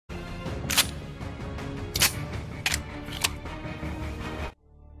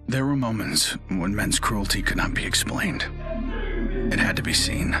There were moments when men's cruelty could not be explained. It had to be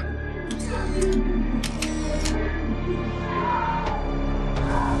seen.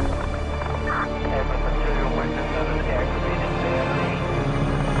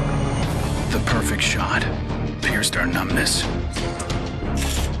 The perfect shot pierced our numbness,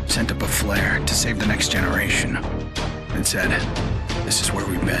 sent up a flare to save the next generation, and said, "This is where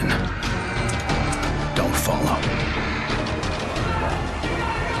we've been. Don't follow."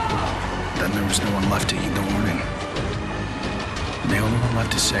 Then there was no one left to heed the warning. And the only one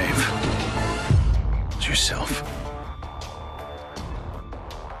left to save is yourself.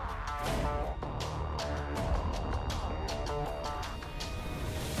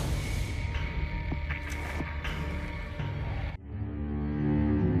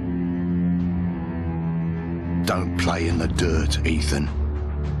 Don't play in the dirt, Ethan.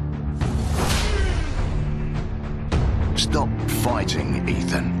 Stop fighting,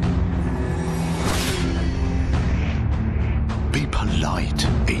 Ethan. Be polite,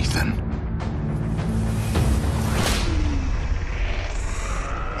 Ethan.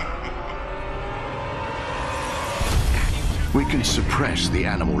 We can suppress the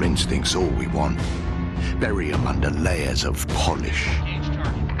animal instincts all we want, bury them under layers of polish.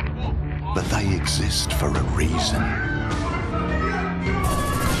 But they exist for a reason.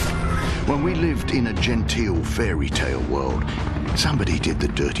 When we lived in a genteel fairy tale world, somebody did the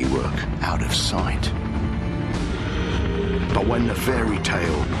dirty work out of sight. But when the fairy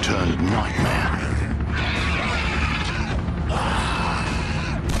tale turned nightmare,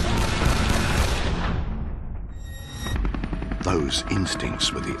 those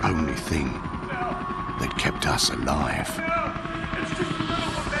instincts were the only thing that kept us alive.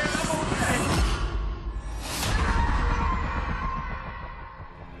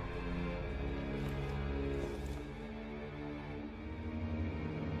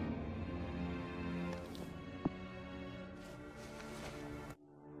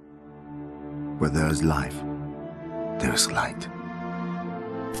 Where there is life, there is light.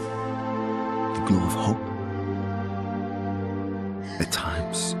 The glow of hope. At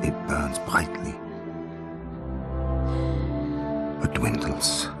times, it burns brightly, but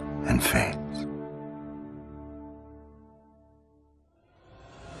dwindles and fades.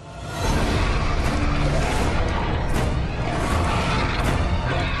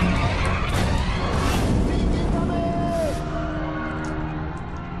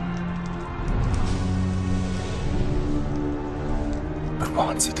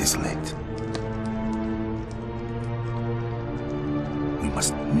 Once it is lit, we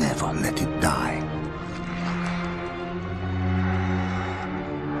must never let it die.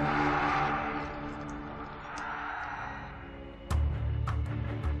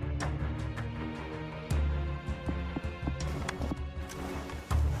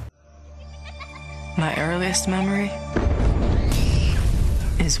 My earliest memory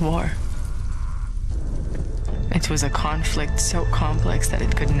is war. It was a conflict so complex that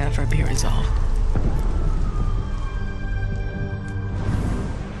it could never be resolved.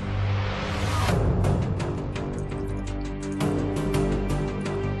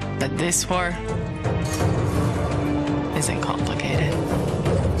 But this war isn't complicated.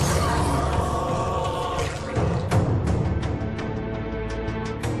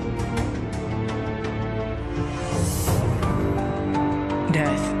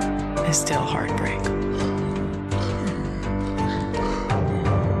 Death is still heartbreak.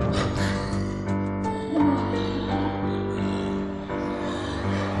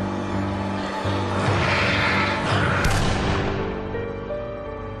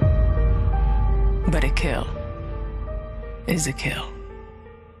 But a kill is a kill.